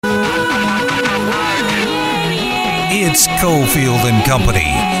It's Cofield and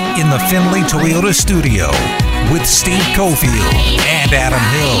Company in the Findlay Toyota studio with Steve Cofield and Adam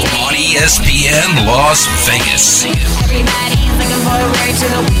Hill on ESPN Las Vegas. Everybody's looking forward to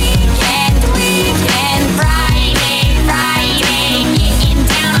the weekend, Friday, getting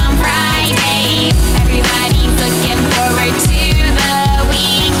down on Friday. Everybody's looking forward to the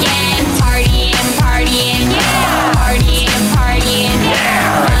weekend, partying, yeah, partying,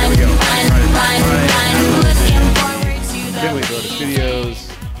 yeah. Fun, looking forward to the Findlay Toyota Studios.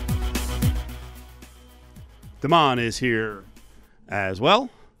 Damon is here as well.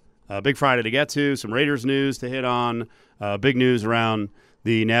 Big Friday to get to. Some Raiders news to hit on. Big news around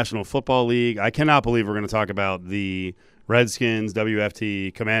the National Football League. I cannot believe we're going to talk about the Redskins,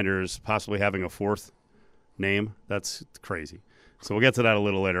 WFT, Commanders possibly having a fourth name. That's crazy. So we'll get to that a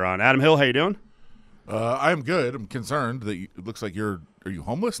little later on. Adam Hill, how you doing? I'm good. I'm concerned that it looks like are you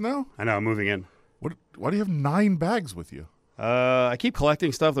homeless now? I know, I'm moving in. Why do you have 9 bags with you? I keep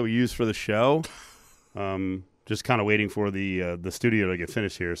collecting stuff that we use for the show. Just kind of waiting for the studio to get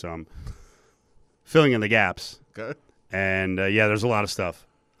finished here, so I'm filling in the gaps. Okay. And, there's a lot of stuff.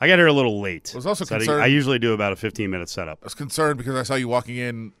 I got here a little late. I was also so concerned. I usually do about a 15-minute setup. I was concerned because I saw you walking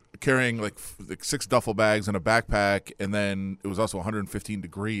in carrying like 6 duffel bags and a backpack, and then it was also 115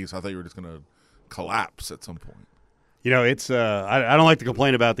 degrees. I thought you were just going to collapse at some point. You know, it's I don't like to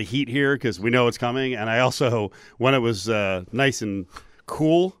complain about the heat here because we know it's coming. And I also, when it was nice and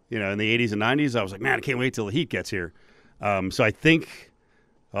cool, in the 80s and 90s, I was like, man, I can't wait till the heat gets here. So I think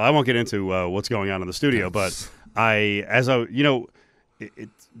I won't get into what's going on in the studio, but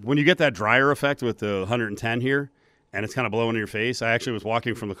when you get that dryer effect with the 110 here and it's kind of blowing in your face, I actually was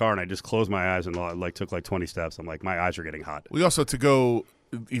walking from the car and I just closed my eyes and took 20 steps. I'm like, my eyes are getting hot. We also, to go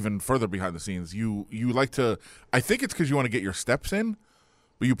even further behind the scenes, you like to, I think it's because you want to get your steps in,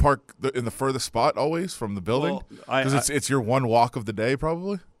 but you park in the furthest spot always from the building because it's your one walk of the day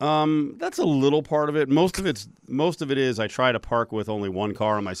probably. That's a little part of it. Most of it is I try to park with only one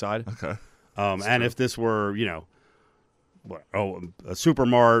car on my side. Okay. And true. If this were a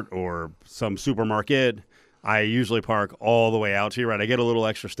supermart or some supermarket, I usually park all the way out to you. Right, I get a little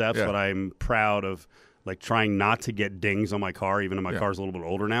extra steps, but I'm proud of trying not to get dings on my car, even though my car's a little bit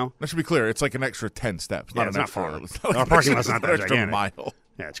older now. That should be clear. It's like an extra 10 steps. Not far. Our parking lot's not that gigantic. Mile.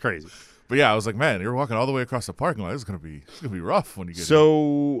 Yeah, it's crazy. But yeah, I was like, man, you're walking all the way across the parking lot. This is gonna be rough when you get.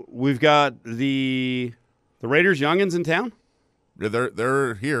 So we've got the Raiders youngins in town. Yeah,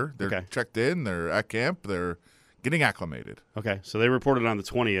 they're here. They're okay. Checked in. They're at camp. They're getting acclimated. Okay, so they reported on the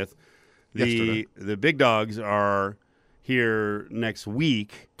 20th. Yesterday. The big dogs are here next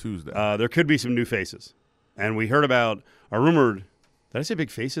week. Tuesday. There could be some new faces. And we heard about, are rumored, did I say big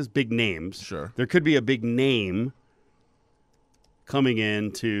faces? Big names. Sure. There could be a big name coming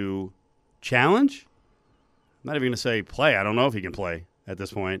in to challenge. I'm not even going to say play. I don't know if he can play at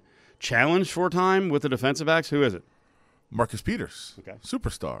this point. Challenge for time with the defensive backs. Who is it? Marcus Peters. Okay.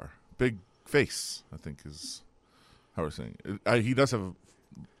 Superstar. Big face, I think is how we're saying it. He does have,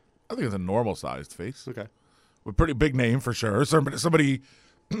 I think it's a normal-sized face. Okay. A pretty big name for sure. Somebody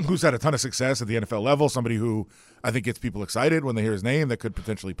who's had a ton of success at the NFL level, somebody who I think gets people excited when they hear his name that could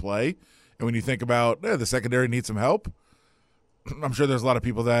potentially play. And when you think about the secondary needs some help, I'm sure there's a lot of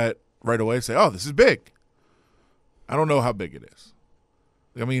people that right away say, oh, this is big. I don't know how big it is.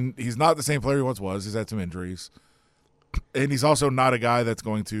 I mean, he's not the same player he once was. He's had some injuries. And he's also not a guy that's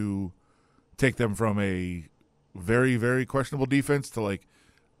going to take them from a very, very questionable defense to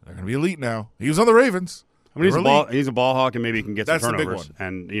they're going to be elite now. He was on the Ravens. I mean, he's a ball hawk, and maybe he can get some turnovers. The big one.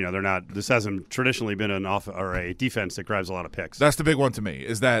 And they're not. This hasn't traditionally been a defense that grabs a lot of picks. That's the big one to me.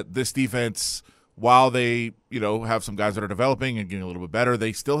 Is that this defense, while they have some guys that are developing and getting a little bit better,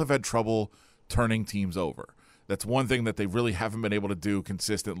 they still have had trouble turning teams over. That's one thing that they really haven't been able to do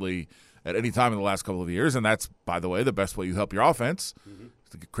consistently at any time in the last couple of years, and that's, by the way, the best way you help your offense is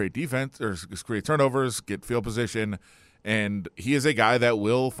to create defense or create turnovers, get field position, and he is a guy that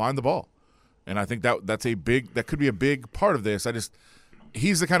will find the ball. And I think that could be a big part of this.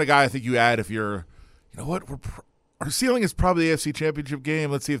 He's the kind of guy I think you add if you're, our ceiling is probably the AFC Championship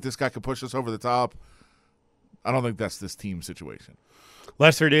game. Let's see if this guy can push us over the top. I don't think that's this team situation.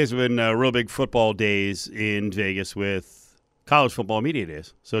 Last 3 days have been real big football days in Vegas with college football media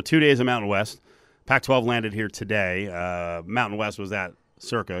days. So 2 days of Mountain West. Pac-12 landed here today. Mountain West was at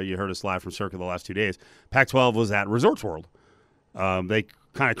Circa. You heard us live from Circa the last 2 days. Pac-12 was at Resorts World. They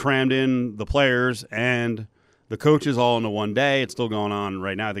kind of crammed in the players and the coaches all into one day. It's still going on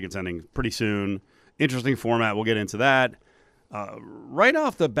right now. I think it's ending pretty soon. Interesting format. We'll get into that. Right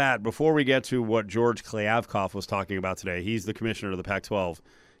off the bat, before we get to what George Kliavkoff was talking about today, he's the commissioner of the Pac-12.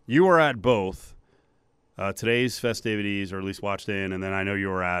 You were at both. today's festivities, or at least watched in, and then I know you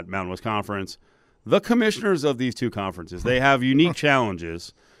were at Mountain West Conference. The commissioners of these two conferences, they have unique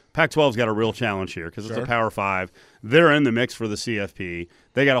challenges. Pac-12's got a real challenge here because it's a Power 5. They're in the mix for the CFP.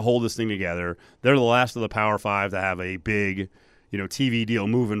 They got to hold this thing together. They're the last of the Power 5 to have a big, TV deal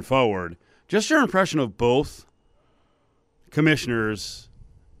moving forward. Just your impression of both commissioners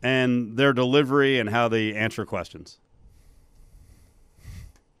and their delivery and how they answer questions.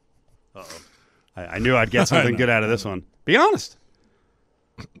 Uh-oh. I knew I'd get something good out of this one. Be honest.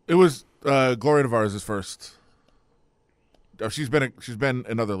 It was Gloria Tavares' first. She's been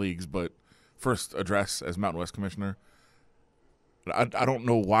in other leagues, but first address as Mountain West commissioner. I don't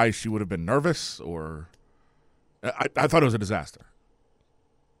know why she would have been nervous, or I thought it was a disaster.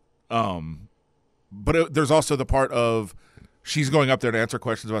 But there's also the part of she's going up there to answer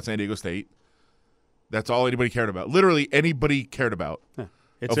questions about San Diego State. That's all anybody cared about. Literally anybody cared about. Yeah.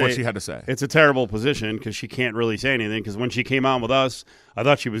 What she had to say. It's a terrible position because she can't really say anything. Because when she came on with us, I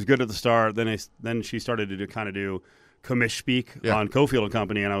thought she was good at the start. Then she started to do commish speak on Cofield and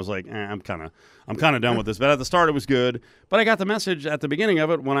Company, and I was like, I'm kind of done with this. But at the start, it was good. But I got the message at the beginning of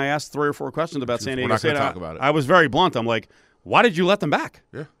it when I asked 3 or 4 questions about San Diego State. Talk about it. I was very blunt. I'm like, why did you let them back?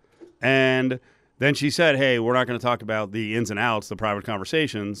 Yeah. And then she said, hey, we're not going to talk about the ins and outs, the private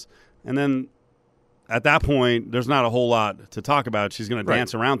conversations. And then at that point, there's not a whole lot to talk about. She's going to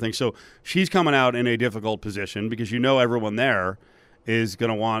dance around things. So she's coming out in a difficult position because everyone there is going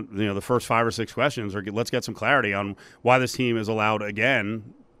to want the first 5 or 6 questions, or let's get some clarity on why this team is allowed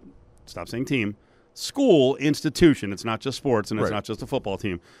again. Stop saying team. School institution. It's not just sports, and it's not just a football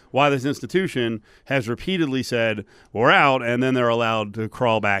team. Why this institution has repeatedly said we're out, and then they're allowed to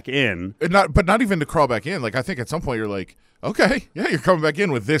crawl back in. But not even to crawl back in. Like, I think at some point you're like, okay, yeah, you're coming back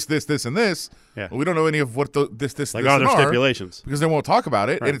in with this, and this. Yeah. But we don't know any of what this, like, are there stipulations? Because they won't talk about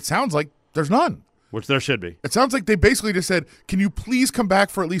it, and it sounds like there's none. Which there should be. It sounds like they basically just said, can you please come back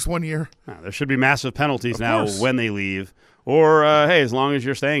for at least 1 year? No, there should be massive penalties now when they leave. Or, hey, as long as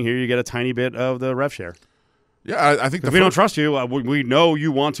you're staying here, you get a tiny bit of the rev share. Yeah, I think we don't trust you. We know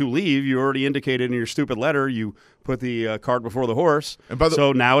you want to leave. You already indicated in your stupid letter you put the cart before the horse.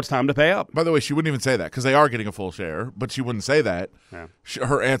 So now it's time to pay up. By the way, she wouldn't even say that because they are getting a full share, but she wouldn't say that. Yeah.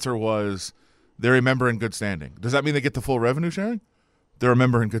 Her answer was, they're a member in good standing. Does that mean they get the full revenue sharing? They're a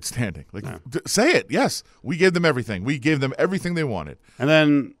member in good standing. Like, say it. Yes, we gave them everything. We gave them everything they wanted. And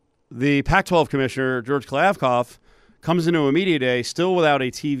then the Pac-12 commissioner, George Kliavkoff, comes into a media day still without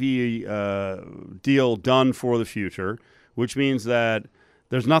a TV deal done for the future, which means that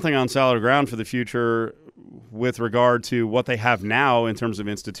there's nothing on solid ground for the future with regard to what they have now in terms of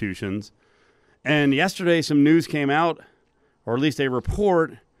institutions. And yesterday some news came out, or at least a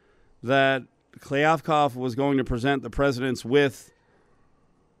report, that Kliavkoff was going to present the presidents with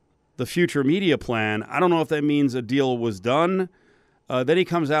the future media plan. I don't know if that means a deal was done. Then he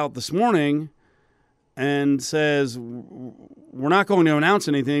comes out this morning and says, we're not going to announce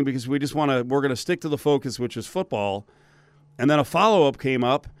anything because we're going to stick to the focus, which is football. And then a follow-up came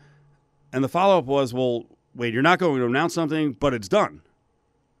up, and the follow-up was, well, wait, you're not going to announce something, but it's done.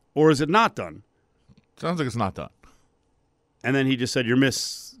 Or is it not done? Sounds like it's not done. And then he just said, you're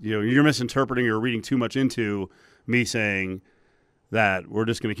misinterpreting or reading too much into me saying that we're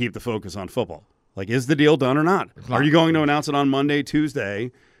just going to keep the focus on football. Like, is the deal done or not? Are you going to announce it on Monday,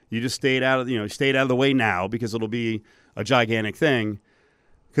 Tuesday? You just stayed out of the way now because it'll be a gigantic thing.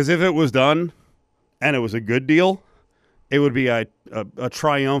 Because if it was done and it was a good deal, it would be a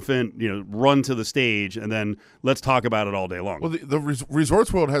triumphant run to the stage, and then let's talk about it all day long. Well, the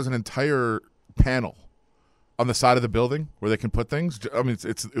Resorts World has an entire panel on the side of the building where they can put things. I mean,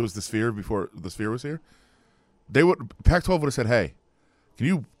 it was the Sphere before the Sphere was here. Pac-12 would have said, hey, can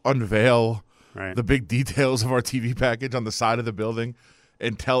you unveil the big details of our TV package on the side of the building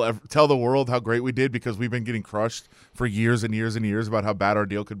and tell the world how great we did, because we've been getting crushed for years and years and years about how bad our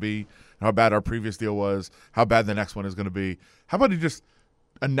deal could be, how bad our previous deal was, how bad the next one is going to be. How about you just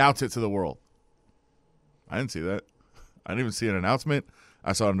announce it to the world? I didn't see that. I didn't even see an announcement.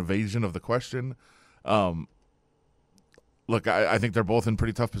 I saw an evasion of the question. Look, I think they're both in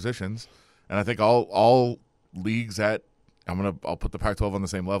pretty tough positions, and I think all leagues I'll put the Pac-12 on the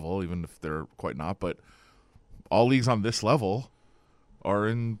same level, even if they're quite not, but all leagues on this level are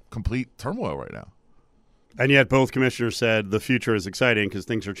in complete turmoil right now. And yet both commissioners said the future is exciting because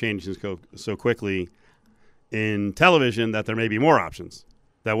things are changing so quickly in television that there may be more options,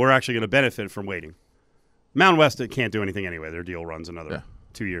 that we're actually going to benefit from waiting. Mountain West can't do anything anyway. Their deal runs another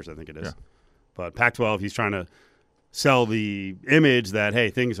 2 years, I think it is. Yeah. But Pac-12, he's trying to sell the image that,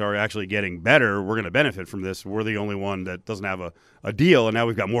 hey, things are actually getting better. We're going to benefit from this. We're the only one that doesn't have a deal, and now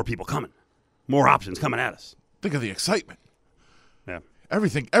we've got more people coming. more options coming at us. Think of the excitement. Yeah.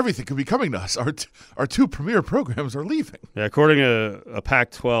 Everything could be coming to us. Our two premier programs are leaving. Yeah, according to a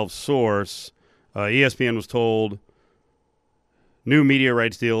Pac-12 source, ESPN was told new media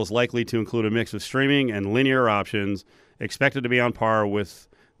rights deal is likely to include a mix of streaming and linear options, expected to be on par with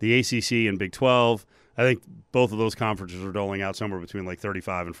the ACC and Big 12. I think both of those conferences are doling out somewhere between like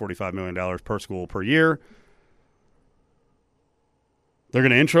 $35 and $45 million per school per year. They're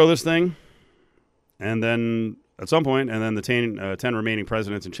going to intro this thing, and then at some point, and then the 10 remaining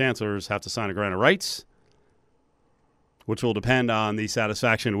presidents and chancellors have to sign a grant of rights, which will depend on the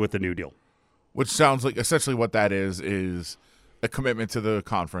satisfaction with the new deal. Which sounds like essentially what that is a commitment to the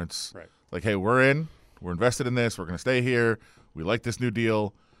conference. Right. Like, hey, we're invested in this, we're going to stay here, we like this new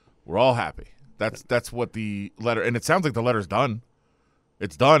deal, we're all happy. That's what the letter, and it sounds like the letter's done.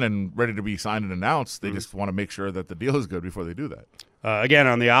 It's done and ready to be signed and announced. They just want to make sure that the deal is good before they do that. Again,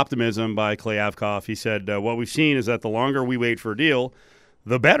 on the optimism by Clay Avkoff, he said, what we've seen is that the longer we wait for a deal,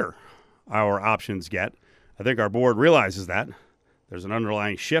 the better our options get. I think our board realizes that. There's an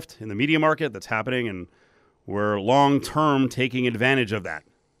underlying shift in the media market that's happening, and we're long-term taking advantage of that.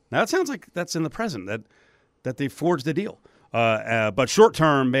 Now, that sounds like that's in the present, that they forged the deal. But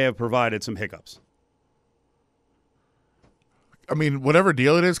short-term may have provided some hiccups. I mean, whatever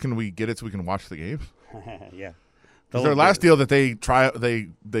deal it is, can we get it so we can watch the games? Yeah. Their last deal that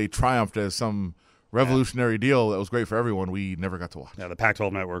they triumphed as some revolutionary deal that was great for everyone, we never got to watch. Yeah, the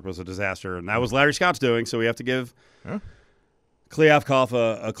Pac-12 network was a disaster, and that was Larry Scott's doing, so we have to give Clay Avkoff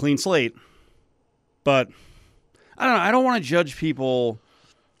a clean slate. But I don't know. I don't want to judge people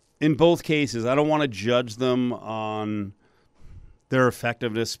in both cases. I don't want to judge them on their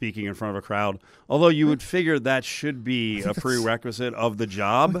effectiveness speaking in front of a crowd, although you would figure that should be a prerequisite of the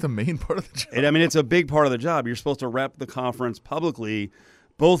job. Like the main part of the job. I mean, it's a big part of the job. You're supposed to rep the conference publicly.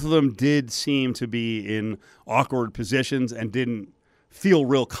 Both of them did seem to be in awkward positions and didn't feel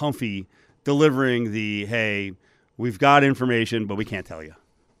real comfy delivering the, hey, we've got information, but we can't tell you.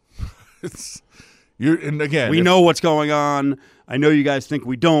 We know what's going on. I know you guys think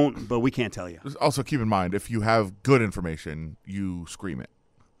we don't, but we can't tell you. Also, keep in mind, if you have good information, you scream it.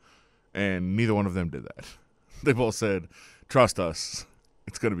 And neither one of them did that. They both said, trust us,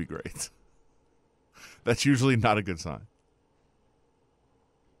 it's going to be great. That's usually not a good sign.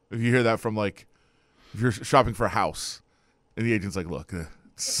 If you hear that from, like, if you're shopping for a house, and the agent's like, look,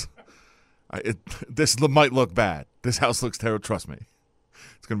 this might look bad. This house looks terrible. Trust me.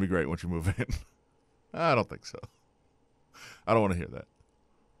 It's going to be great once you move in. I don't think so. I don't want to hear that.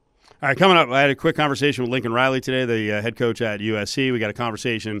 All right, coming up, I had a quick conversation with Lincoln Riley today, the head coach at USC. We got a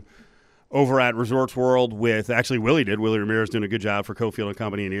conversation over at Resorts World with, actually Willie did. Willie Ramirez doing a good job for Cofield and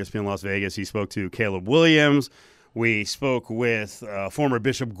Company and ESPN Las Vegas. He spoke to Caleb Williams. We spoke with a former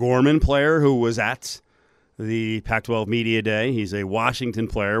Bishop Gorman player who was at the Pac-12 Media Day. He's a Washington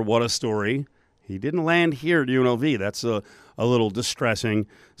player. What a story. He didn't land here at UNLV. That's a little distressing.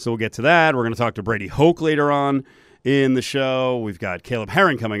 So we'll get to that. We're going to talk to Brady Hoke later on in the show. We've got Caleb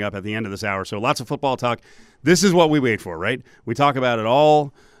Herring coming up at the end of this hour. So lots of football talk. This is what we wait for, right? We talk about it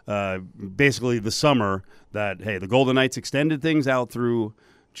all basically the summer that, hey, the Golden Knights extended things out through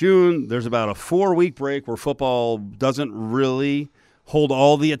June. There's about a 4-week break where football doesn't really hold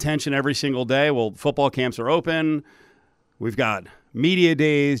all the attention every single day. Well, football camps are open. We've got media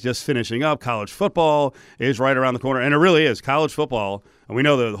days just finishing up. College football is right around the corner, and it really is. College football, and we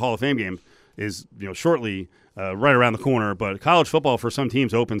know the Hall of Fame game is shortly right around the corner, but college football for some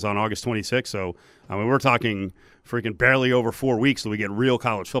teams opens on August 26th, so I mean, we're talking freaking barely over 4 weeks till we get real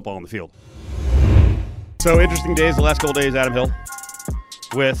college football on the field. So interesting days, the last couple days, Adam Hill,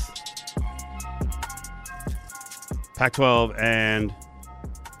 with Pac-12 and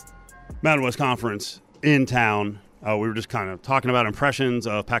Mountain West Conference in town. We were just kind of talking about impressions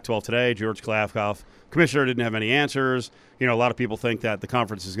of Pac-12 today. George Kliavkoff, commissioner, didn't have any answers. A lot of people think that the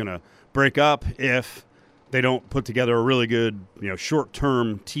conference is going to break up if they don't put together a really good,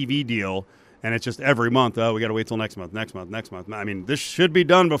 short-term TV deal, and it's just every month, we got to wait till next month. I mean, this should be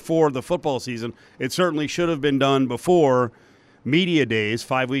done before the football season. It certainly should have been done before media days,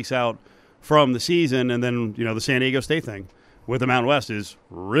 5 weeks out from the season, and then, the San Diego State thing with the Mountain West is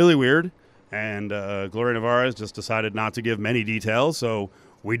really weird. And Gloria Nevarez just decided not to give many details, so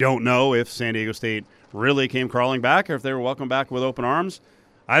we don't know if San Diego State really came crawling back or if they were welcomed back with open arms.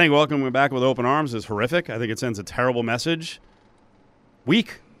 I think welcoming back with open arms is horrific. I think it sends a terrible message.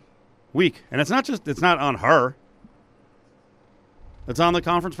 Weak. And it's not on her. It's on the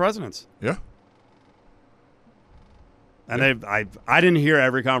conference presidents. Yeah. And I didn't hear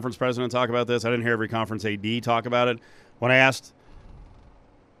every conference president talk about this. I didn't hear every conference AD talk about it. When I asked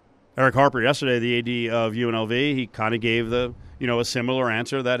Eric Harper yesterday, the AD of UNLV, he kind of gave a similar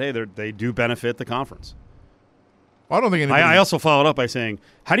answer that, hey, they do benefit the conference. Well, I don't think anybody... I also followed up by saying,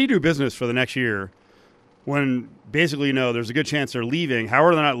 how do you do business for the next year when basically there's a good chance they're leaving? How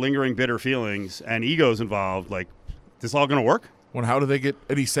are there not lingering bitter feelings and egos involved? Like, this all going to work? Well, how do they get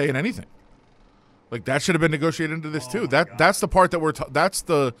any say in anything? Like, that should have been negotiated into this too. That's the part that that's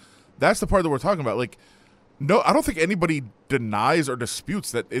the part that we're talking about. Like, no, I don't think anybody denies or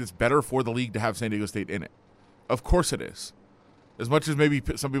disputes that it's better for the league to have San Diego State in it. Of course it is. As much as maybe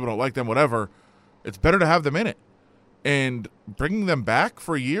some people don't like them, whatever, it's better to have them in it. And bringing them back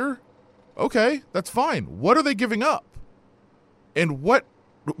for a year, okay, that's fine. What are they giving up? And what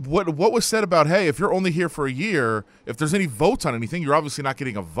was said about, hey, if you're only here for a year, if there's any votes on anything, you're obviously not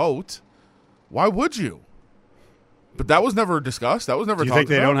getting a vote. Why would you? But that was never discussed. That was never talked about. Do you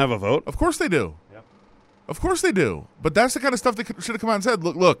think they don't have a vote? Of course they do. Yep. Of course they do. But that's the kind of stuff they should have come out and said,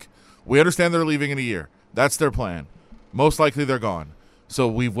 look, we understand they're leaving in a year. That's their plan. Most likely they're gone. So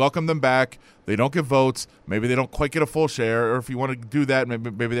we've welcomed them back. They don't get votes. Maybe they don't quite get a full share. Or if you want to do that,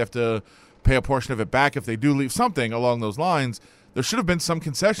 maybe they have to pay a portion of it back if they do leave, something along those lines. There should have been some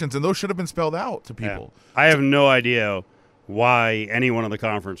concessions, and those should have been spelled out to people. Yeah. I have no idea why anyone in the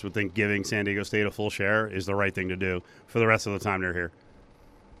conference would think giving San Diego State a full share is the right thing to do for the rest of the time they're here.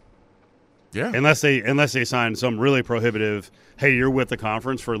 Yeah. Unless they sign some really prohibitive, hey, you're with the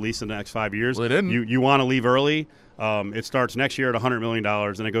conference for at least the next 5 years. Well, they didn't. You want to leave early. It starts next year at $100 million,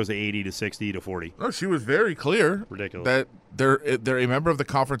 and it goes to 80 to 60 to 40. No, she was very clear. Ridiculous. That they're a member of the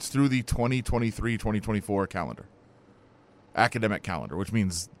conference through the 2023-2024 calendar. Academic calendar, which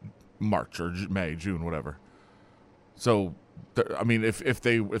means March or May, June, whatever. So, I mean, if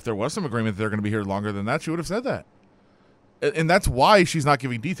there was some agreement that they're going to be here longer than that, she would have said that. And that's why she's not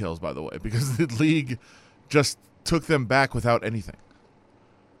giving details, by the way, because the league just took them back without anything.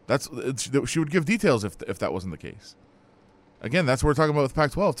 She would give details if that wasn't the case. Again, that's what we're talking about with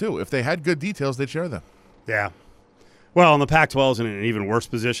Pac-12 too. If they had good details, they'd share them. Yeah. Well, and the Pac-12 is in an even worse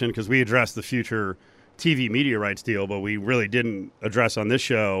position because we addressed the future TV media rights deal, but we really didn't address on this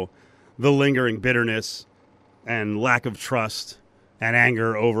show the lingering bitterness and lack of trust and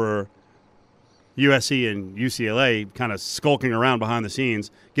anger over USC and UCLA kind of skulking around behind the scenes,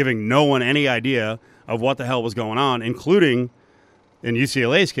 giving no one any idea of what the hell was going on, including, in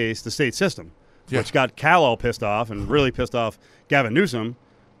UCLA's case, the state system, which got Cal all pissed off and really pissed off Gavin Newsom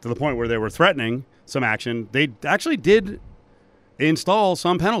to the point where they were threatening some action. They actually did install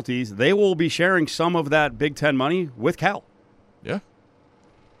some penalties. They will be sharing some of that Big Ten money with Cal. Yeah.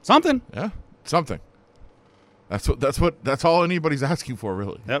 Something. Yeah. Something. That's all anybody's asking for,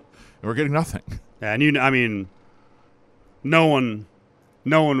 really. Yep. And we're getting nothing. And no one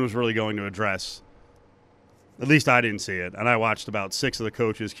was really going to address. At least I didn't see it. And I watched about 6 of the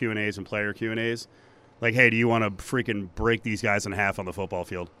coaches' Q&As and player Q&As. Like, hey, do you want to freaking break these guys in half on the football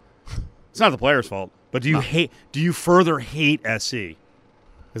field? It's not the player's fault. But do you further hate SC?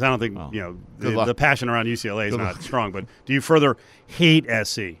 Because I don't think, the passion around UCLA is not strong. But do you further hate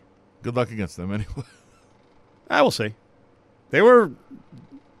SC? Good luck against them anyway. I will see. They have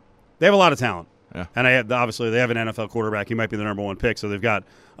a lot of talent. Yeah. And obviously they have an NFL quarterback. He might be the number 1 pick, so they've got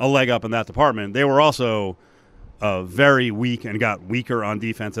a leg up in that department. They were also very weak and got weaker on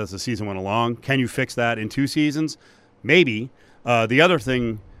defense as the season went along. Can you fix that in 2 seasons? Maybe. The other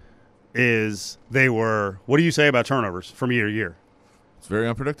thing is what do you say about turnovers from year to year? It's very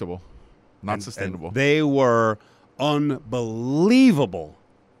unpredictable. Not sustainable. And they were unbelievable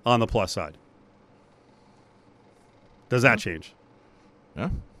on the plus side. Does that change? Yeah.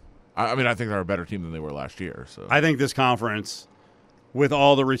 I mean, I think they're a better team than they were last year. So I think this conference, with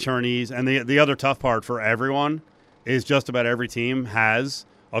all the returnees, and the other tough part for everyone is just about every team has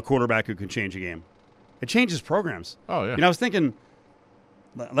a quarterback who can change a game. It changes programs. Oh, yeah. I was thinking,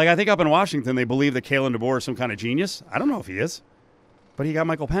 I think up in Washington, they believe that Kalen DeBoer is some kind of genius. I don't know if he is, but he got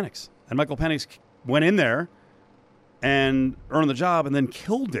Michael Penix. And Michael Penix went in there and earned the job and then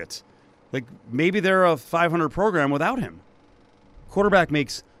killed it. Like, maybe they're a 500 program without him. Quarterback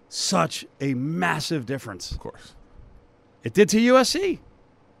makes such a massive difference. Of course. It did to USC.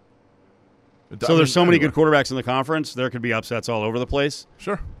 So there's so many good quarterbacks in the conference, there could be upsets all over the place.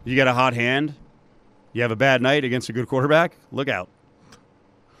 Sure. You get a hot hand, you have a bad night against a good quarterback, look out.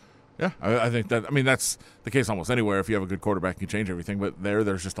 Yeah, I think that's the case almost anywhere. If you have a good quarterback, you change everything. But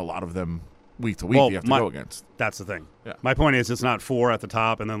there's just a lot of them week to week you have to go against. That's the thing. Yeah. My point is it's not 4 at the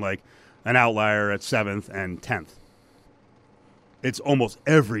top and then like an outlier at 7th and 10th. It's almost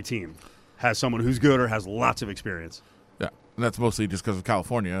every team has someone who's good or has lots of experience. Yeah, And that's mostly just because of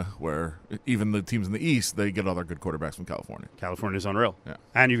California, where even the teams in the East, they get all their good quarterbacks from California. California's unreal. Yeah.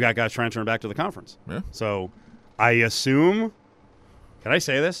 And you've got guys transferring back to the conference. Yeah. So I assume, can I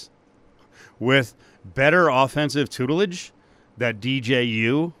say this? With better offensive tutelage, that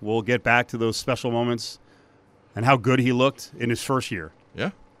DJU will get back to those special moments and how good he looked in his first year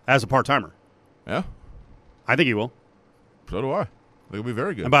Yeah. as a part-timer. Yeah. I think he will. So do I. They'll be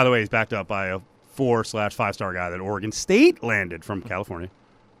very good. And by the way, he's backed up by a 4/5-star guy that Oregon State landed from California.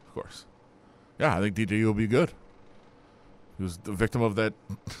 Of course. Yeah, I think DJU will be good. He was the victim of that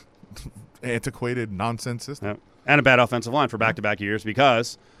antiquated nonsense system. Yep. And a bad offensive line for back-to-back years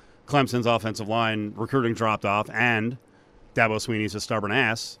because Clemson's offensive line recruiting dropped off and Dabo Swinney's a stubborn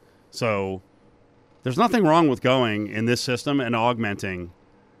ass. So there's nothing wrong with going in this system and augmenting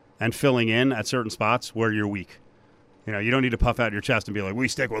and filling in at certain spots where you're weak. You know, you don't need to puff out your chest and be like, we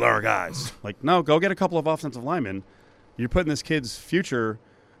stick with our guys. Like, no, go get a couple of offensive linemen. You're putting this kid's future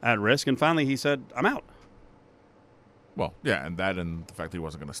at risk. And finally he said, I'm out. Well, yeah, and the fact that he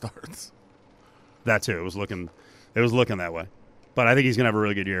wasn't going to start. That too. It was looking that way. But I think he's going to have a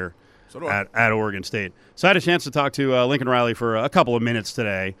really good year So do I. at Oregon State. So I had a chance to talk to Lincoln Riley for a couple of minutes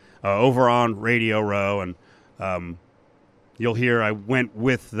today over on Radio Row. And you'll hear I went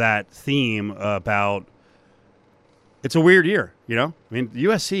with that theme about it's a weird year, you know? I mean,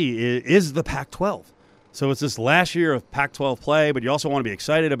 USC is the Pac-12. So it's this last year of Pac-12 play, but you also want to be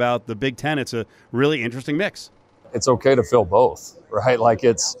excited about the Big Ten. It's a really interesting mix. It's okay to feel both, right? Like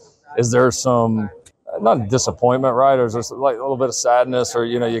is there some, not disappointment, right? Or is there like a little bit of sadness or,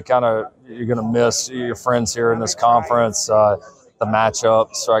 you're going to miss your friends here in this conference, the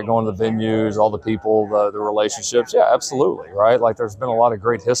matchups, right? Going to the venues, all the people, the relationships. Yeah, absolutely, right? Like there's been a lot of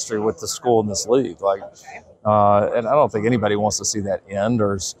great history with the school in this league. Like, and I don't think anybody wants to see that end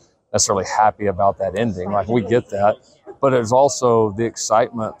or is necessarily happy about that ending. Like we get that, but there's also the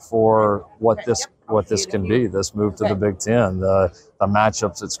excitement for what this can be, this move to the Big Ten, the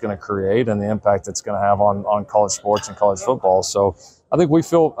matchups it's going to create and the impact it's going to have on college sports and college football. So I think we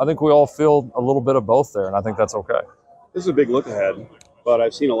all feel a little bit of both there, and I think that's okay. This is a big look ahead, but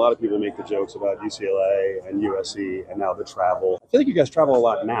I've seen a lot of people make the jokes about UCLA and USC and now the travel. I feel like you guys travel a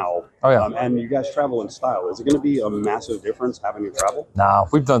lot now. Oh, yeah. And you guys travel in style. Is it going to be a massive difference having to travel? Nah,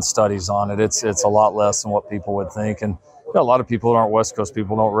 we've done studies on it. It's a lot less than what people would think. And a lot of people that aren't West Coast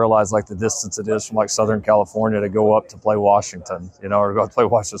people don't realize like the distance it is from like Southern California to go up to play Washington, or go play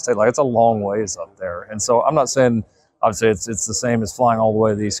Washington State. Like it's a long ways up there. And so I'm not saying, obviously it's the same as flying all the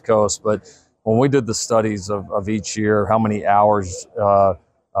way to the East Coast, but when we did the studies of each year, how many hours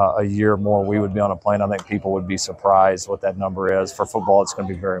a year more we would be on a plane, I think people would be surprised what that number is. For football, it's going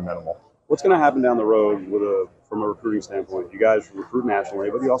to be very minimal. What's going to happen down the road from a recruiting standpoint? You guys recruit nationally,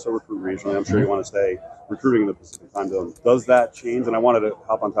 but you also recruit regionally. I'm sure you want to stay recruiting in the Pacific time zone. Does that change? And I wanted to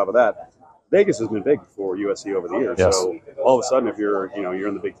hop on top of that. Vegas has been big for USC over the years. Yes. So all of a sudden, if you're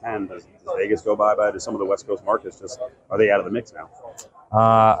in the Big Ten, does Vegas go bye? Does some of the West Coast markets are they out of the mix now?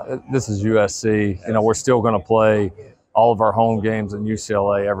 This is USC. We're still going to play all of our home games in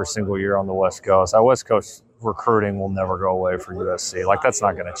UCLA every single year on the West Coast. Our West Coast recruiting will never go away for USC. Like that's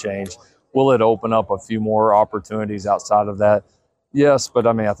not going to change. Will it open up a few more opportunities outside of that? Yes, but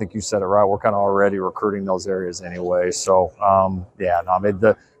I think you said it right. We're kind of already recruiting those areas anyway. So,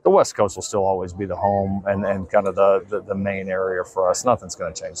 the West Coast will still always be the home and kind of the main area for us. Nothing's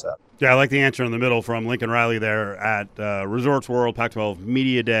going to change that. Yeah, I like the answer in the middle from Lincoln Riley there at Resorts World Pac-12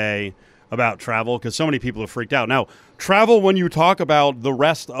 Media Day about travel because so many people have freaked out. Now, travel when you talk about the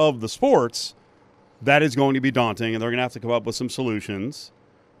rest of the sports, that is going to be daunting, and they're going to have to come up with some solutions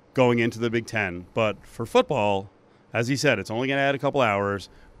going into the Big Ten. But for football, as he said, it's only going to add a couple hours.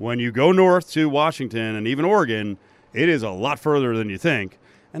 When you go north to Washington and even Oregon, it is a lot further than you think.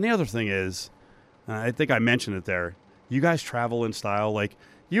 And the other thing is, I think I mentioned it there, you guys travel in style. Like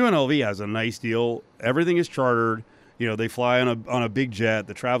UNLV has a nice deal. Everything is chartered. They fly on a big jet.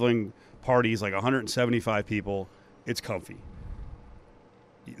 The traveling party is like 175 people. It's comfy.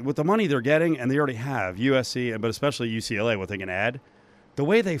 With the money they're getting, and they already have, USC, but especially UCLA, what they can add, the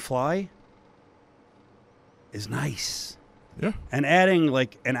way they fly is nice. Yeah. And adding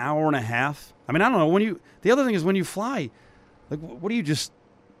like an hour and a half. I don't know, the other thing is when you fly, like what do you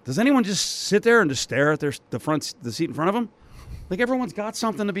does anyone just sit there and just stare at the seat in front of them? Like everyone's got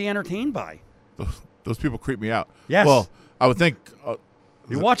something to be entertained by. Those people creep me out. Yes. Well, I would think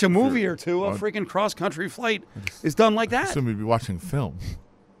you watch a movie or two, a freaking cross-country flight is done like that. Assume you'd be watching film.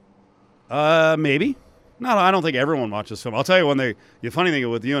 Maybe. No, I don't think everyone watches film. I'll tell you the funny thing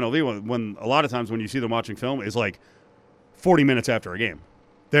with UNLV, when a lot of times when you see them watching film is like 40 minutes after a game.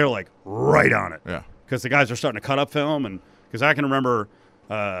 They're like right on it. Yeah. Because the guys are starting to cut up film and Because I can remember,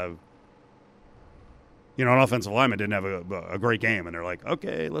 an offensive lineman didn't have a great game, and they're like,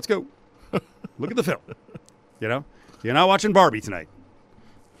 okay, let's go. Look at the film. You're not watching Barbie tonight.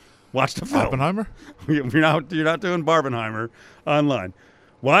 Watch the film. Oppenheimer? You're not doing Barbenheimer online.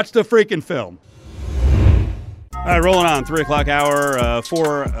 Watch the freaking film. All right, rolling on. 3 o'clock hour.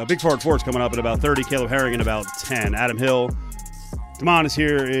 Big Forward 4 is coming up at about 30. Caleb Herring in about 10. Adam Hill. Damon is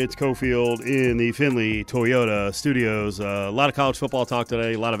here. It's Cofield in the Findlay Toyota studios. A lot of college football talk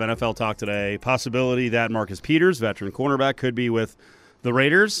today. A lot of NFL talk today. Possibility that Marcus Peters, veteran cornerback, could be with the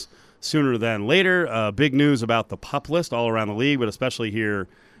Raiders sooner than later. Big news about the PUP list all around the league, but especially here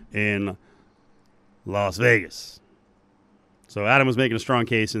in Las Vegas. So Adam was making a strong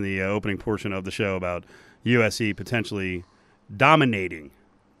case in the opening portion of the show about USC potentially dominating.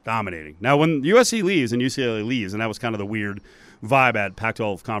 Now, when USC leaves and UCLA leaves, and that was kind of the weird vibe at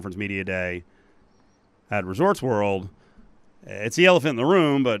Pac-12 Conference Media Day at Resorts World, it's the elephant in the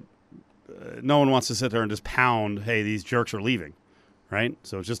room, but no one wants to sit there and just pound, hey, these jerks are leaving, right?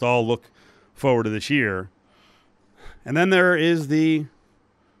 So it's just all look forward to this year. And then there is the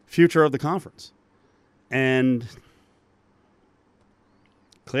future of the conference. And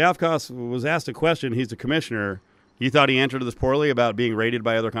Kliavkoff was asked a question. He's the commissioner. You thought he answered this poorly about being rated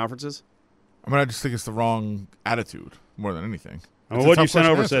by other conferences? I just think it's the wrong attitude more than anything. What you sent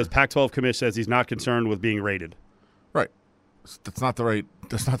over says Pac-12 commish says he's not concerned with being rated. Right. That's not the right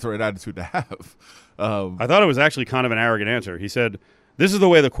attitude to have. I thought it was actually kind of an arrogant answer. He said, this is the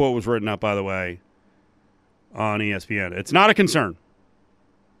way the quote was written up, by the way, on ESPN. It's not a concern.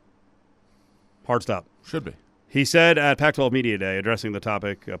 Hard stop. Should be. He said at Pac-12 Media Day, addressing the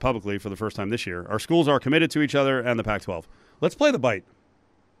topic publicly for the first time this year, our schools are committed to each other and the Pac-12. Let's play the bite.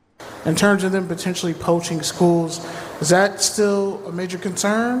 In terms of them potentially poaching schools, is that still a major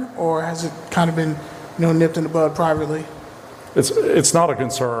concern, or has it kind of been, nipped in the bud privately? It's not a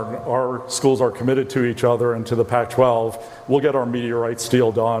concern. Our schools are committed to each other and to the Pac-12. We'll get our media rights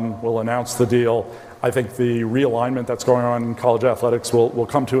deal done. We'll announce the deal. I think the realignment that's going on in college athletics will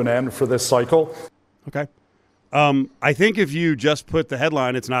come to an end for this cycle. Okay. I think if you just put the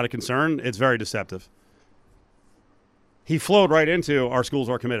headline, it's not a concern, it's very deceptive. He flowed right into our schools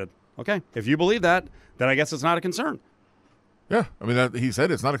are committed. Okay. If you believe that, then I guess it's not a concern. Yeah. He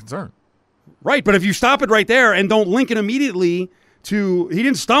said it's not a concern. Right. But if you stop it right there and don't link it immediately to, he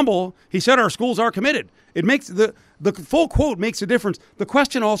didn't stumble. He said our schools are committed. It makes the full quote makes a difference. The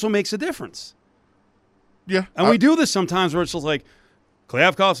question also makes a difference. Yeah. And we do this sometimes where it's just like,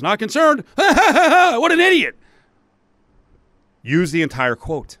 Kliavkoff's not concerned. What an idiot. Use the entire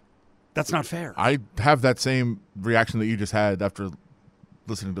quote. That's not fair. I have that same reaction that you just had after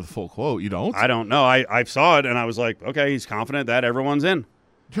listening to the full quote. You don't? I don't know. I saw it, and I was like, okay, he's confident that everyone's in.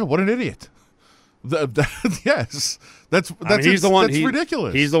 Yeah, what an idiot. Yes. That's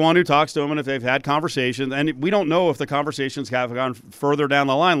ridiculous. He's the one who talks to him, and if they've had conversations, and we don't know if the conversations have gone further down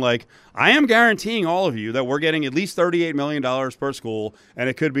the line. Like, I am guaranteeing all of you that we're getting at least $38 million per school, and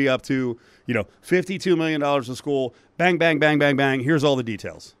it could be up to, $52 million a school. Bang, bang, bang, bang, bang. Here's all the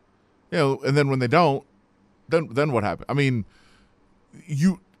details. And then when they don't, then what happens?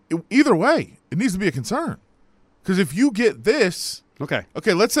 Either way, it needs to be a concern. Because if you get this, okay,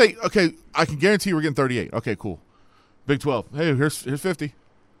 let's say, I can guarantee we're getting 38. Okay, cool. Big 12. Hey, here's 50.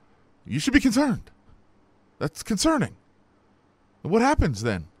 You should be concerned. That's concerning. What happens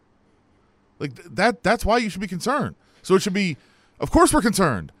then? Like that's why you should be concerned. So it should be, of course we're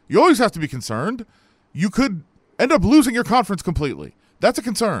concerned. You always have to be concerned. You could end up losing your conference completely. That's a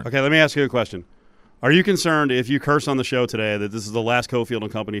concern. Okay, let me ask you a question. Are you concerned if you curse on the show today that this is the last Cofield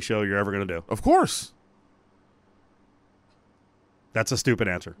and Company show you're ever going to do? Of course. That's a stupid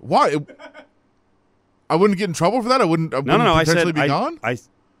answer. Why? I wouldn't get in trouble for that? I wouldn't No. I said be gone?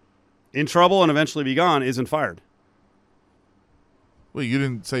 In trouble and eventually be gone isn't fired. Well, you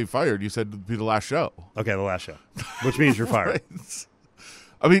didn't say fired. You said it'd be the last show. Okay, the last show, which means you're fired.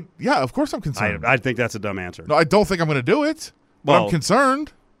 Right. Yeah, of course I'm concerned. I think that's a dumb answer. No, I don't think I'm going to do it, but I'm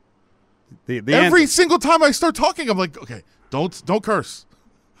concerned. Every single time I start talking, I'm like, okay, don't curse.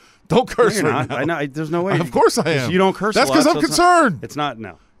 Don't curse right now. I know. There's no way. Of course I am. You don't curse. That's because I'm concerned. It's not.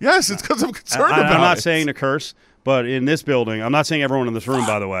 No. Yes, it's because I'm concerned about it. I'm not saying to curse, but in this building, I'm not saying everyone in this room,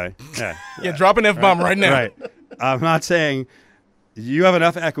 by the way. Yeah, drop an F-bomb right now. Right. I'm not saying you have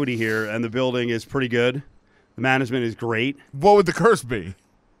enough equity here, and the building is pretty good. The management is great. What would the curse be?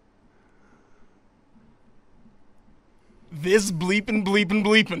 This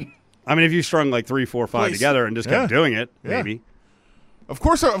bleeping. I mean, if you strung like 3, 4, 5 together and just kept doing it, maybe. Of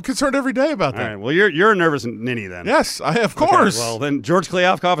course, I'm concerned every day about that. All right. Well, you're a nervous ninny then. Yes, of course. Okay, well, then George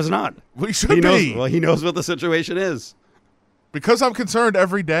Kliavkoff is not. Well, he should be. He knows what the situation is. Because I'm concerned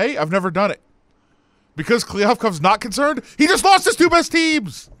every day, I've never done it. Because Kliavkov's not concerned, he just lost his two best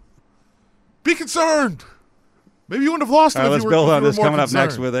teams. Be concerned. Maybe you wouldn't have lost them. Let's build on this coming up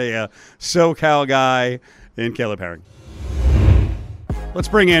next with a SoCal guy in Caleb Herring. Let's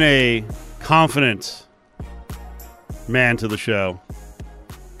bring in a confident man to the show.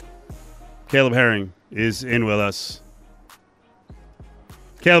 Caleb Herring is in with us.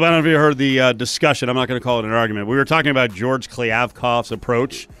 Caleb, I don't know if you heard the discussion. I'm not going to call it an argument. We were talking about George Kliavkov's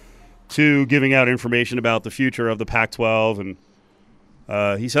approach to giving out information about the future of the Pac-12,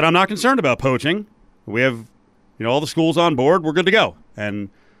 and he said, "I'm not concerned about poaching. We have, all the schools on board. We're good to go." And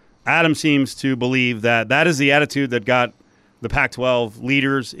Adam seems to believe that that is the attitude that got the Pac-12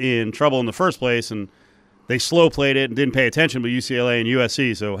 leaders in trouble in the first place, and they slow played it and didn't pay attention, but UCLA and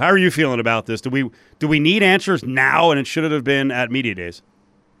USC. So how are you feeling about this? Do we need answers now, and it should have been at Media Days?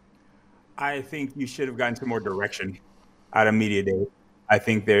 I think you should have gotten some more direction out of Media Day. I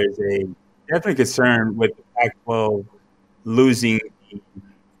think there's a definitely concern with the Pac-12 losing the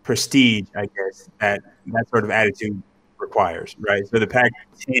prestige, I guess, that sort of attitude requires, right? So the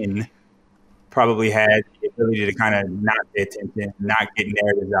Pac-10 probably had the ability to kind of not pay attention, not get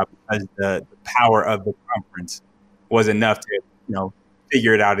narratives out because the power of the conference was enough to,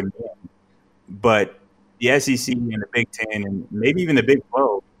 figure it out in the end. But the SEC and the Big Ten and maybe even the Big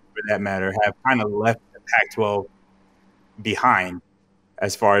 12, for that matter, have kind of left the Pac-12 behind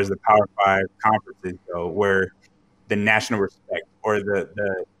as far as the Power 5 conferences go, where the national respect or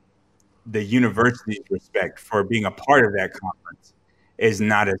the university's respect for being a part of that conference is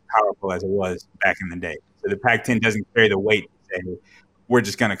not as powerful as it was back in the day. So the Pac-10 doesn't carry the weight to say, we're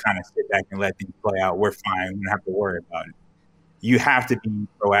just going to kind of sit back and let things play out. We're fine. We don't have to worry about it. You have to be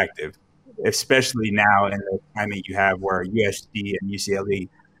proactive, especially now in the climate you have where USC and UCLA,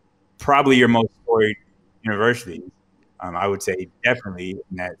 probably your most storied universities, I would say definitely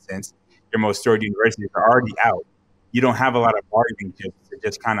in that sense, your most storied universities are already out. You don't have a lot of bargaining chips to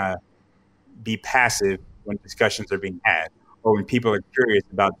just kind of be passive when discussions are being had. Or when people are curious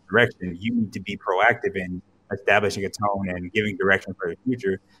about the direction, you need to be proactive in establishing a tone and giving direction for the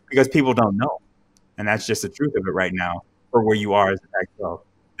future because people don't know. And that's just the truth of it right now for where you are as the Pac-12.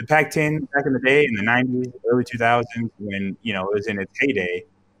 The Pac-10 back in the day, in the 90s, early 2000s, when, it was in its heyday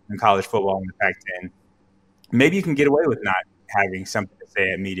in college football in the Pac-10, maybe you can get away with not having something to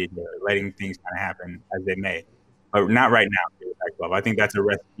say at media day, letting things kind of happen as they may. But not right now for the Pac-12. I think that's a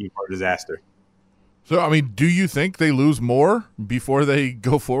recipe for disaster. So, do you think they lose more before they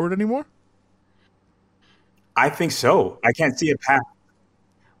go forward anymore? I think so. I can't see a path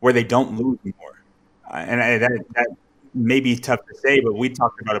where they don't lose more. And that may be tough to say, but we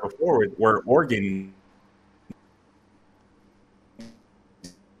talked about it before where Oregon –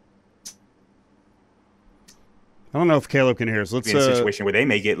 I don't know if Caleb can hear us. Let's be in a situation where they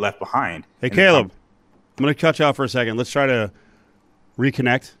may get left behind. Hey, Caleb, I'm going to cut you off for a second. Let's try to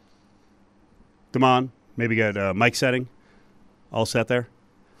reconnect. Damon, maybe get mic setting all set there.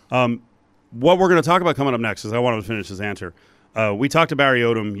 What we're going to talk about coming up next is I wanted to finish this answer. We talked to Barry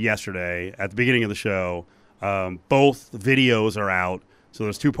Odom yesterday at the beginning of the show. Both videos are out, so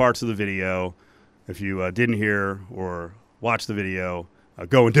there's two parts of the video. If you didn't hear or watch the video,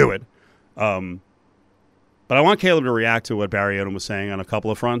 go and do it. But I want Caleb to react to what Barry Odom was saying on a couple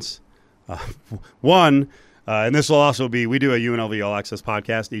of fronts. One, and this will also be, we do a UNLV All Access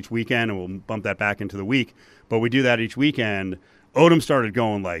podcast each weekend, and we'll bump that back into the week. But we do that each weekend. Odom started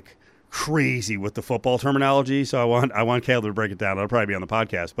going like crazy with the football terminology, so I want Caleb to break it down. It'll probably be on the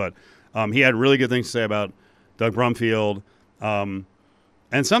podcast. But he had really good things to say about Doug Brumfield. And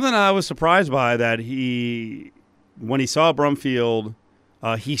something I was surprised by that when he saw Brumfield,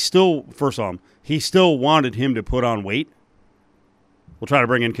 he still wanted him to put on weight. We'll try to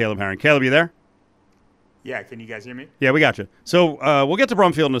bring in Caleb Herring. Caleb, you there? Yeah, can you guys hear me? Yeah, we got you. So we'll get to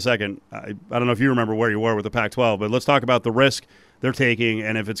Brumfield in a second. I don't know if you remember where you were with the Pac-12, but let's talk about the risk they're taking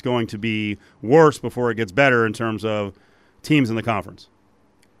and if it's going to be worse before it gets better in terms of teams in the conference.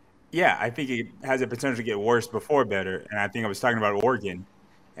 Yeah, I think it has a potential to get worse before better. And I think I was talking about Oregon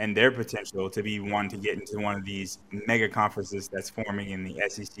and their potential to be one to get into one of these mega conferences that's forming in the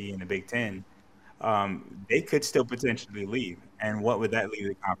SEC and the Big Ten. They could still potentially leave. And what would that leave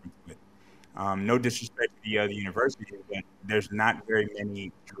the conference with? No disrespect to the other universities, but there's not very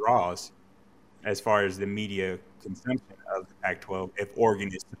many draws as far as the media consumption of the Pac-12 if Oregon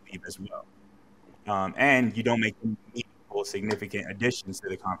is to leave as well. And you don't make meaningful, significant additions to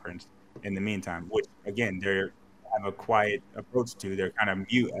the conference in the meantime, which, again, they have a quiet approach to. They're kind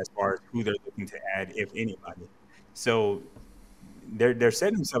of mute as far as who they're looking to add, if anybody. So they're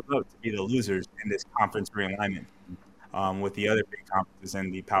setting themselves up to be the losers in this conference realignment. with the other big conferences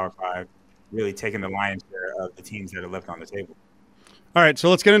in the Power Five really taking the lion's share of the teams that are left on the table. All right, so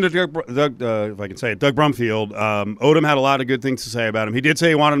let's get into Doug if I can say it, Doug Brumfield. Odom had a lot of good things to say about him. He did say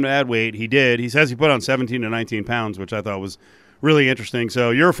he wanted him to add weight. He did. He says he put on 17 to 19 pounds, which I thought was really interesting.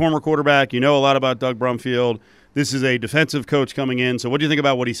 So you're a former quarterback. You know a lot about Doug Brumfield. This is a defensive coach coming in. So what do you think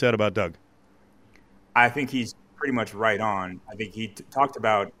about what he said about Doug? I think he's pretty much right on. I think he talked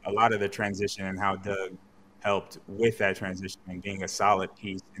about a lot of the transition and how Doug helped with that transition and being a solid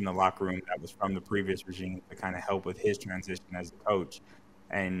piece in the locker room that was from the previous regime to kind of help with his transition as a coach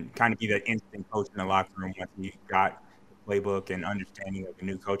and kind of be that instant coach in the locker room once he got the playbook and understanding of the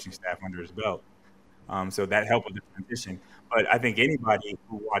new coaching staff under his belt. So that helped with the transition. But I think anybody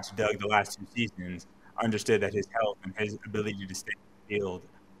who watched Doug the last 2 seasons understood that his health and his ability to stay in the field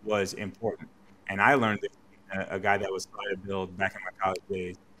was important. And I learned that a guy that was slight of build back in my college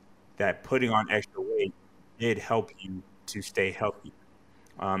days, that putting on extra weight did help you to stay healthy.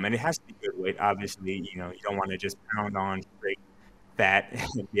 And it has to be good weight. Obviously, you don't want to just pound on straight fat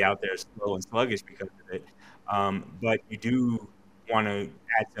and be out there slow and sluggish because of it. But you do want to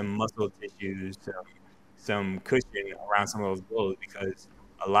add some muscle tissues, some cushion around some of those blows because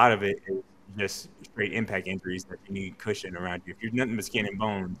a lot of it is just straight impact injuries that you need cushion around you. If you're nothing but skin and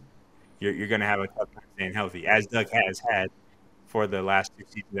bones, you're going to have a tough time staying healthy, as Doug has had for the last 2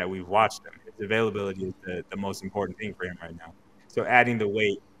 seasons that we've watched him. His availability is the most important thing for him right now. So adding the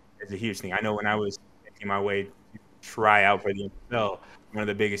weight is a huge thing. I know when I was making my way to try out for the NFL, one of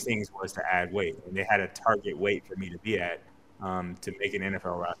the biggest things was to add weight. And they had a target weight for me to be at to make an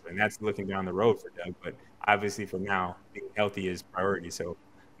NFL roster. And that's looking down the road for Doug. But obviously for now, being healthy is priority. So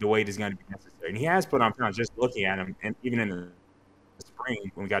the weight is going to be necessary. And he has put on pounds just looking at him. And even in the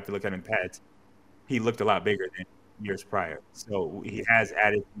spring, when we got to look at him in pads, he looked a lot bigger than years prior. So he has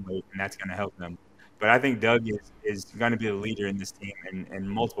added some weight, and that's going to help them. But I think Doug is going to be the leader in this team in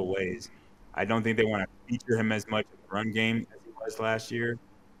multiple ways. I don't think they want to feature him as much in the run game as he was last year.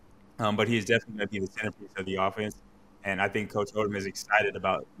 But he is definitely going to be the centerpiece of the offense. And I think Coach Odom is excited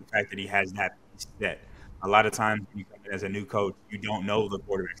about the fact that he has that piece set. A lot of times when you come in as a new coach, you don't know the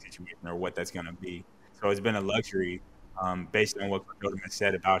quarterback situation or what that's going to be. So it's been a luxury based on what Coach Odom has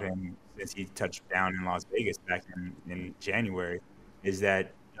said about him since he touched down in Las Vegas back in January, is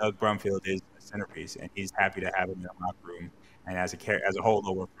that Doug Brumfield is a centerpiece, and he's happy to have him in the locker room and as a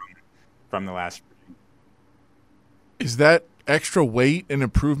holdover from the last regime. Is that extra weight an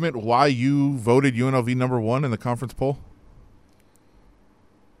improvement why you voted UNLV #1 in the conference poll?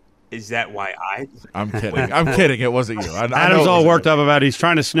 Is that why I'm kidding. I'm kidding. It wasn't you. Adam's all worked up about it. He's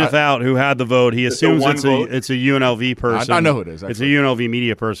trying to sniff out who had the vote. He assumes it's a UNLV person. I know who it is. It's a UNLV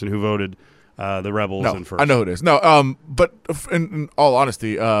media person who voted the Rebels in first. I know who it is. No, but in all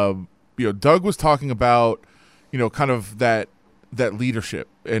honesty, Doug was talking about, kind of that leadership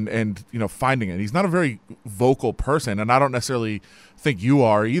and finding it. He's not a very vocal person, and I don't necessarily think you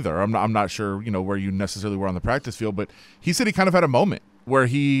are either. I'm not sure where you necessarily were on the practice field, but he said he kind of had a moment where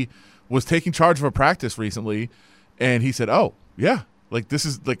he was taking charge of a practice recently, and he said, "Oh yeah, this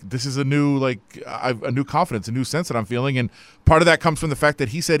is a new a new confidence, a new sense that I'm feeling." And part of that comes from the fact that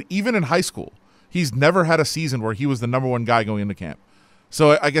he said even in high school, he's never had a season where he was the #1 guy going into camp.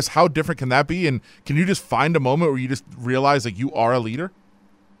 So I guess how different can that be? And can you just find a moment where you just realize you are a leader?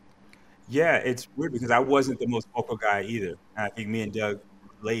 Yeah, it's weird because I wasn't the most vocal guy either. And I think me and Doug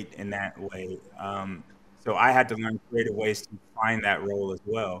relate in that way. So I had to learn creative ways to find that role as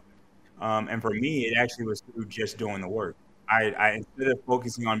well. And for me, it actually was through just doing the work. I instead of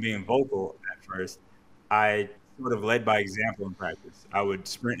focusing on being vocal at first, I sort of led by example in practice. I would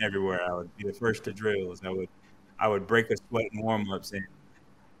sprint everywhere. I would be the first to drills. I would break a sweat in warm-ups. And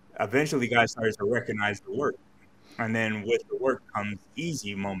eventually guys started to recognize the work. And then with the work comes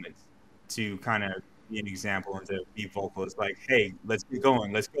easy moments to kind of be an example and to be vocal. It's like, hey, let's get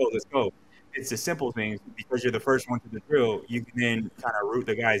going. Let's go. It's the simple things. Because you're the first one to the drill, you can then kind of root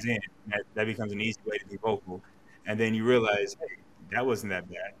the guys in. That becomes an easy way to be vocal. And then you realize, hey, that wasn't that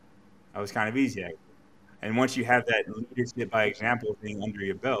bad. That was kind of easy, actually. And once you have that leadership by example thing under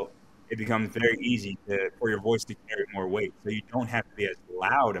your belt, it becomes very easy for your voice to carry more weight. So you don't have to be as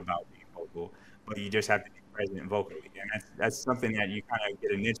loud about being vocal, but you just have to be present vocally. And that's something that you kind of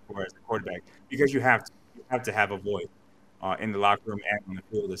get a niche for as a quarterback, because you have to have a voice in the locker room and on the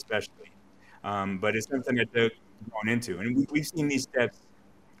field especially. But it's something that they're going into. And we've seen these steps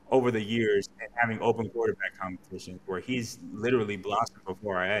over the years and having open quarterback competitions where he's literally blossomed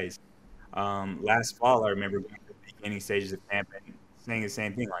before our eyes. Last fall, I remember going to the beginning stages of camp and saying the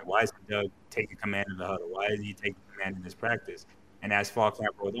same thing, like, why is Doug taking command of the huddle? Why is he taking command in this practice? And as fall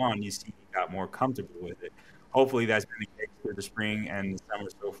camp rolled on, you see got more comfortable with it. Hopefully that's been the case for the spring and the summer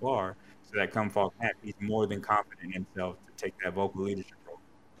so far, so that come fall camp, he's more than confident in himself to take that vocal leadership role.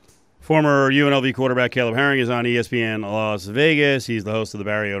 Former UNLV quarterback Caleb Herring is on ESPN Las Vegas. He's the host of the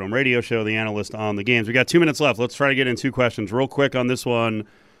Barry Odom radio show, the analyst on the games. We got 2 minutes left. Let's try to get in 2 questions real quick on this one.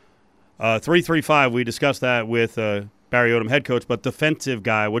 3-3-5, we discussed that with Barry Odom head coach, but defensive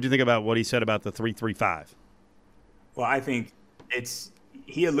guy, what do you think about what he said about the 3-3-5? Well, I think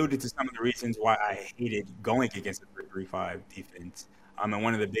he alluded to some of the reasons why I hated going against the 3-3-5 defense. And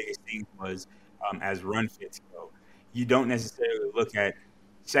one of the biggest things was as run fits go, you don't necessarily look at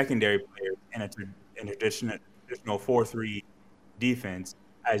secondary players in a traditional 4-3 defense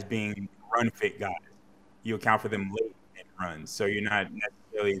as being run fit guys. You account for them late in runs, so you're not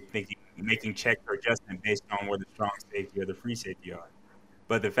necessarily making checks or adjustment based on where the strong safety or the free safety are.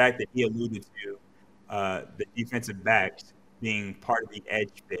 But the fact that he alluded to the defensive backs being part of the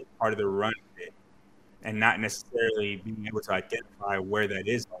edge fit, part of the run fit, and not necessarily being able to identify where that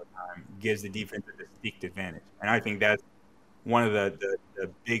is all the time gives the defense a distinct advantage. And I think that's one of the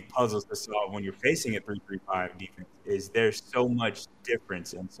big puzzles to solve when you're facing a 3-3-5 defense is there's so much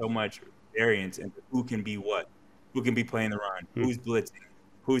difference and so much variance into who can be what, who can be playing the run, who's blitzing,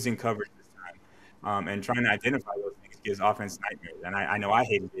 who's in coverage this time. And trying to identify those things gives offense nightmares. And I know I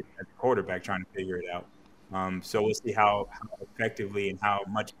hated it as a quarterback trying to figure it out. So we'll see how effectively and how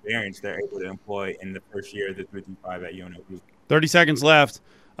much variance they're able to employ in the first year of the 3-3-5 at UNLV. 30 seconds left.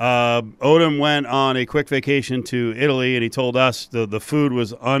 Odom went on a quick vacation to Italy, and he told us the food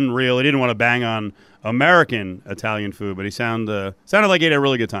was unreal. He didn't want to bang on American Italian food, but he sounded like he had a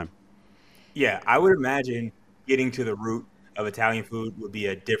really good time. Yeah, I would imagine getting to the root of Italian food would be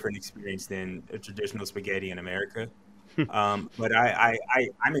a different experience than a traditional spaghetti in America. But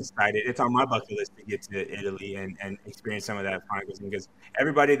I'm excited. It's on my bucket list to get to Italy and experience some of that fine cuisine because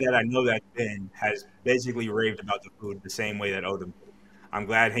everybody that I know that's been has basically raved about the food the same way that Odom did. I'm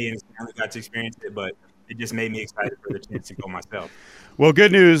glad he and his family got to experience it, but it just made me excited for the chance to go myself. Well,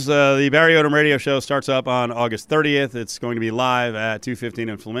 good news. The Barry Odom radio show starts up on August 30th. It's going to be live at 2:15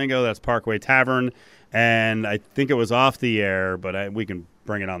 in Flamingo. That's Parkway Tavern. And I think it was off the air, but we can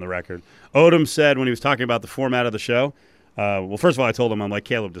bring it on the record. Odom said when he was talking about the format of the show, well, first of all, I told him, I'm like,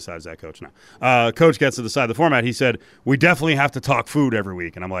 Caleb decides that, Coach, now. Coach gets to decide the format. He said, we definitely have to talk food every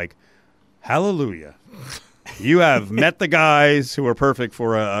week. And I'm like, hallelujah. You have met the guys who are perfect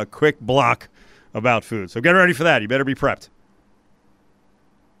for a quick block about food. So get ready for that. You better be prepped.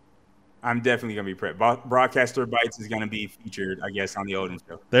 I'm definitely going to be prepped. Broadcaster Bites is going to be featured, I guess, on the Odom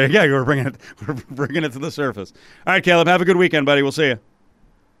show. There you go. We're bringing it to the surface. All right, Caleb, have a good weekend, buddy. We'll see you.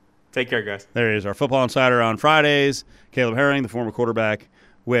 Take care, guys. There he is, our Football Insider on Fridays. Caleb Herring, the former quarterback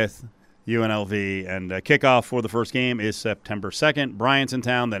with UNLV. And kickoff for the first game is September 2nd. Bryant's in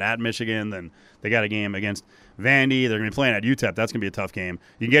town, then at Michigan. Then they got a game against Vandy. They're going to be playing at UTEP. That's going to be a tough game.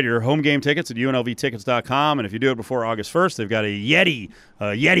 You can get your home game tickets at UNLVtickets.com. And if you do it before August 1st, they've got a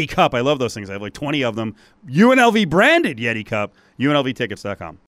Yeti Cup. I love those things. I have like 20 of them. UNLV branded Yeti Cup. UNLVtickets.com.